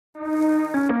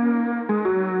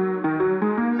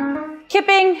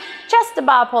Kipping chest to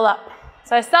bar pull-up.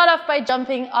 So I start off by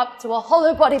jumping up to a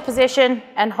hollow body position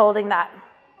and holding that.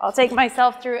 I'll take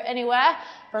myself through anywhere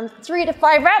from 3 to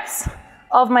 5 reps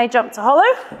of my jump to hollow.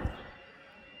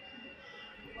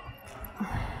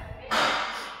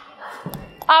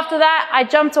 After that, I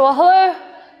jump to a hollow,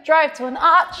 drive to an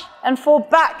arch, and fall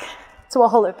back to a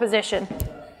hollow position.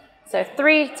 So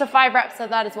 3 to 5 reps of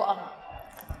that as well.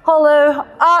 Hollow,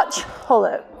 arch,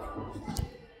 hollow.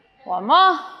 One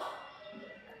more.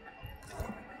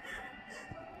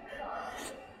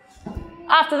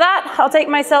 After that, I'll take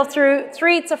myself through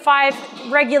 3 to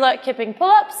 5 regular kipping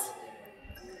pull-ups.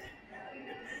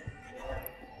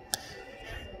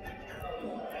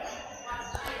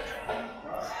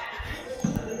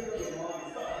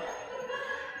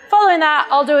 Following that,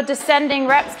 I'll do a descending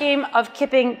rep scheme of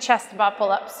kipping chest to bar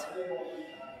pull-ups.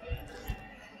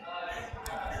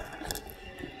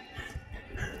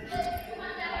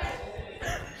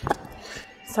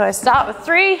 So I start with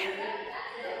 3,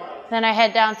 then I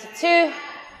head down to 2,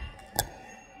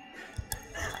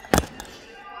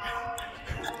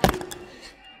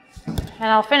 and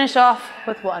I'll finish off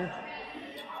with 1.